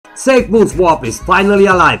Safemoon swap is finally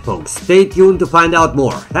alive, folks. Stay tuned to find out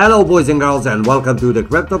more. Hello boys and girls, and welcome to the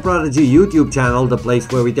Crypto Prodigy YouTube channel, the place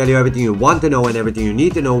where we tell you everything you want to know and everything you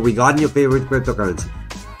need to know regarding your favorite cryptocurrency.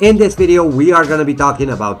 In this video, we are going to be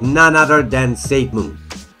talking about none other than Safemoon.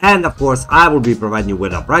 And of course, I will be providing you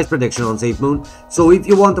with a price prediction on Safemoon. So if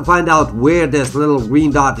you want to find out where this little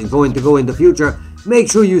green dot is going to go in the future,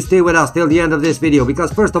 make sure you stay with us till the end of this video,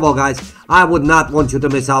 because first of all guys, I would not want you to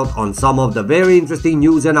miss out on some of the very interesting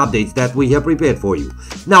news and updates that we have prepared for you.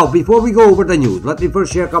 Now, before we go over the news, let me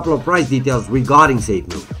first share a couple of price details regarding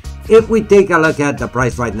Safemoon. If we take a look at the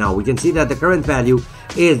price right now, we can see that the current value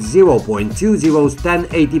is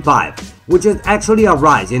 0.201085, which is actually a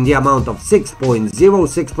rise in the amount of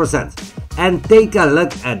 6.06%. And take a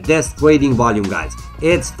look at this trading volume, guys.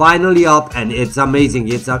 It's finally up, and it's amazing.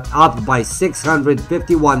 It's up by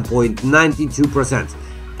 651.92%.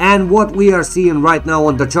 And what we are seeing right now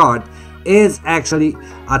on the chart is actually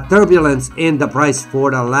a turbulence in the price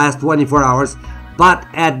for the last 24 hours. But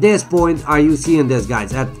at this point, are you seeing this,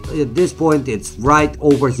 guys? At this point, it's right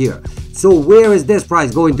over here. So where is this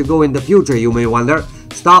price going to go in the future, you may wonder?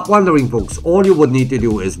 Stop wondering, folks. All you would need to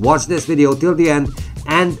do is watch this video till the end,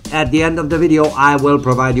 and at the end of the video, I will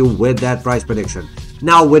provide you with that price prediction.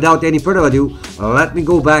 Now, without any further ado, let me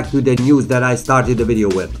go back to the news that I started the video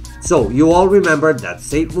with. So, you all remember that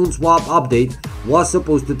Safemoon swap update was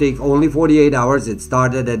supposed to take only 48 hours. It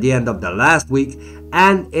started at the end of the last week,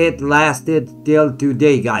 and it lasted till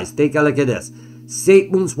today, guys. Take a look at this.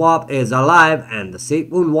 Safemoon swap is alive, and the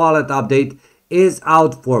Safemoon wallet update is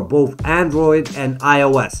out for both Android and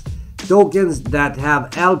iOS. Tokens that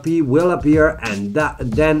have LP will appear, and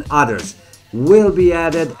then others will be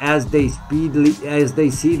added as they seed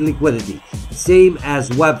liquidity, same as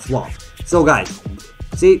WebSwap. So guys,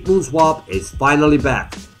 Safemoon swap is finally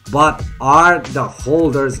back, but are the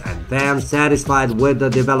holders and fans satisfied with the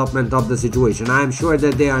development of the situation? I'm sure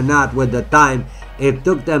that they are not with the time it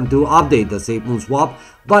took them to update the Safemoon swap,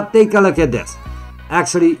 but take a look at this.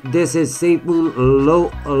 Actually, this is Safemoon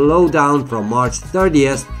lowdown from March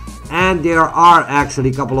 30th, and there are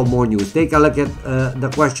actually a couple of more news. Take a look at the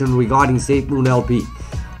question regarding Safemoon LP.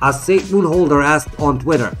 A Safemoon holder asked on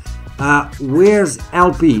Twitter, where's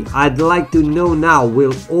LP? I'd like to know now.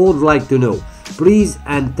 We'll all like to know. Please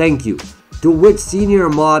and thank you. To which Senior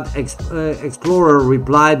Mod Explorer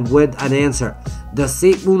replied with an answer. The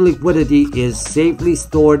Safemoon liquidity is safely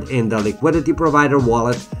stored in the liquidity provider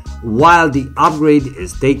wallet while the upgrade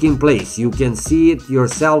is taking place. You can see it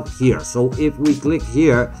yourself here. So if we click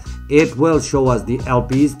here, it will show us the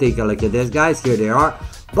LPs. Take a look at this, guys. Here they are.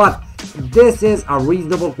 But this is a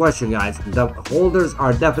reasonable question, guys. The holders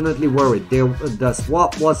are definitely worried. The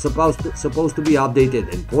swap was supposed to be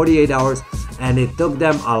updated in 48 hours, and it took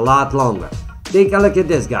them a lot longer. Take a look at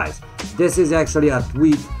this, guys. This is actually a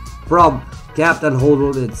tweet from Captain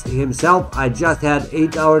Hodl himself. I just had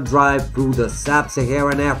 8-hour drive through the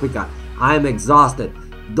sub-Saharan Africa. I'm exhausted.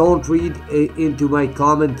 Don't read into my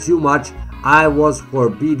comment too much. I was for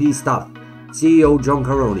BD stuff. CEO John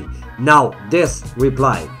Caroni. Now this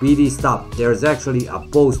reply, BD stuff. There's actually a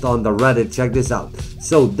post on the Reddit. Check this out.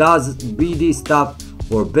 So does BD stuff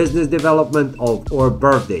for business development or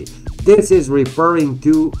birthday? This is referring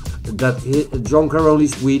to that John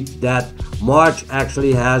Caroni's tweet that March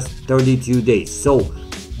actually has 32 days. So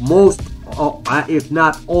most, if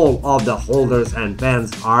not all, of the holders and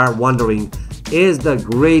fans are wondering, is the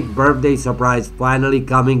great birthday surprise finally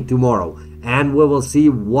coming tomorrow? And we will see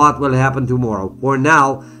what will happen tomorrow. For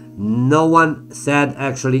now, no one said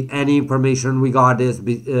actually any information regarding this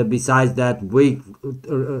besides that weak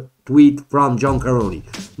tweet from John Caroni.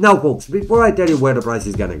 Now folks, before I tell you where the price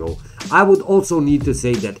is gonna go, I would also need to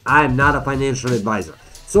say that I am not a financial advisor.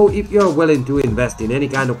 So if you're willing to invest in any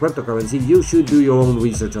kind of cryptocurrency, you should do your own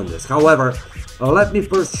research on this. However, let me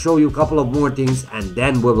first show you a couple of more things, and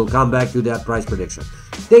then we will come back to that price prediction.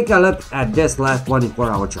 Take a look at this last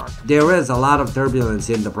 24-hour chart. There is a lot of turbulence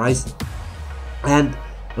in the price, and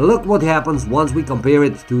look what happens once we compare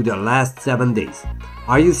it to the last 7 days.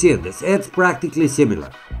 Are you seeing this? It's practically similar.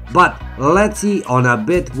 But let's see on a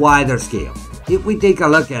bit wider scale. If we take a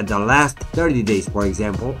look at the last 30 days, for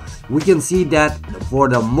example, we can see that for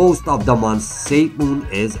the most of the months, Safemoon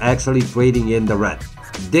is actually trading in the red.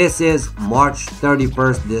 This is March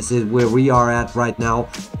 31st. This is where we are at right now.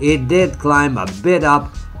 It did climb a bit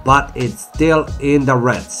up, but it's still in the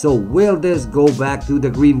red. So will this go back to the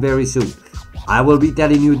green very soon? I will be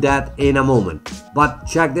telling you that in a moment. But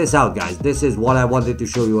check this out, guys. This is what I wanted to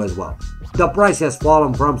show you as well. The price has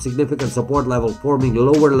fallen from significant support level, forming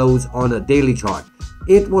lower lows on a daily chart.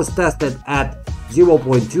 It was tested at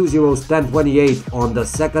 0.201028 on the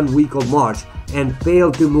second week of March, and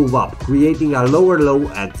failed to move up, creating a lower low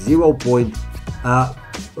at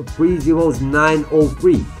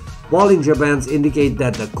 0.30903. Bollinger Bands indicate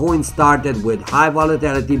that the coin started with high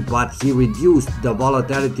volatility, but he reduced the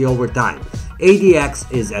volatility over time. ADX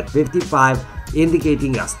is at 55,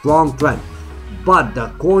 indicating a strong trend, but the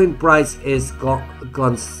coin price is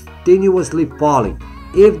continuously falling.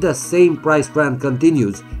 If the same price trend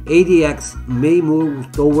continues, ADX may move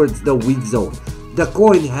towards the weak zone. The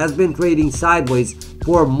coin has been trading sideways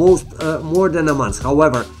for more than a month.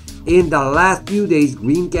 However, in the last few days,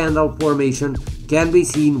 green candle formation can be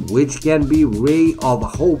seen, which can be ray of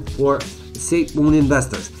hope for Safemoon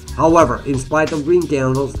investors. However, in spite of green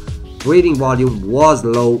candles, trading volume was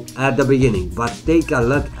low at the beginning, but take a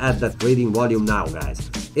look at the trading volume now, guys.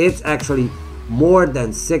 It's actually more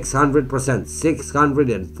than 600%,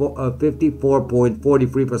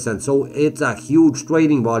 654.43%. So it's a huge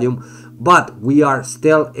trading volume, but we are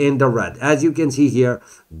still in the red. As you can see here,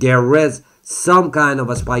 there is some kind of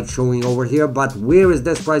a spike showing over here, but where is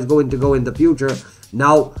this price going to go in the future?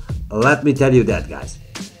 Now let me tell you that, guys.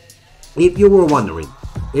 If you were wondering,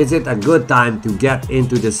 is it a good time to get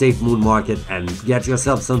into the Safemoon market and get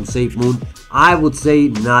yourself some Safemoon? I would say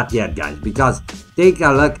not yet, guys, because take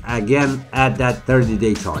a look again at that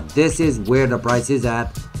 30-day chart. This is where the price is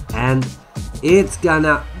at, and it's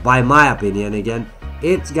gonna, by my opinion again,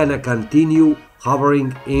 it's gonna continue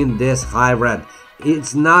hovering in this high red.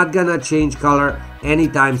 It's not gonna change color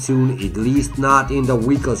anytime soon, at least not in the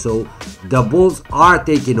week or so. The bulls are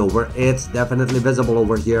taking over. It's definitely visible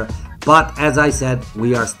over here, but as I said,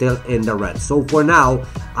 we are still in the red. So for now,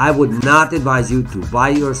 I would not advise you to buy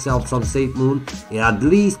yourself some Safemoon, at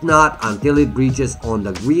least not until it breaches on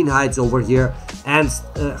the green heights over here and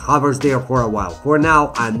hovers there for a while. For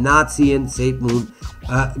now, I'm not seeing Safemoon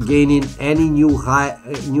gaining any new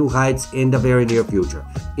heights in the very near future.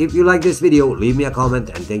 If you like this video, leave me a comment,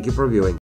 and thank you for viewing.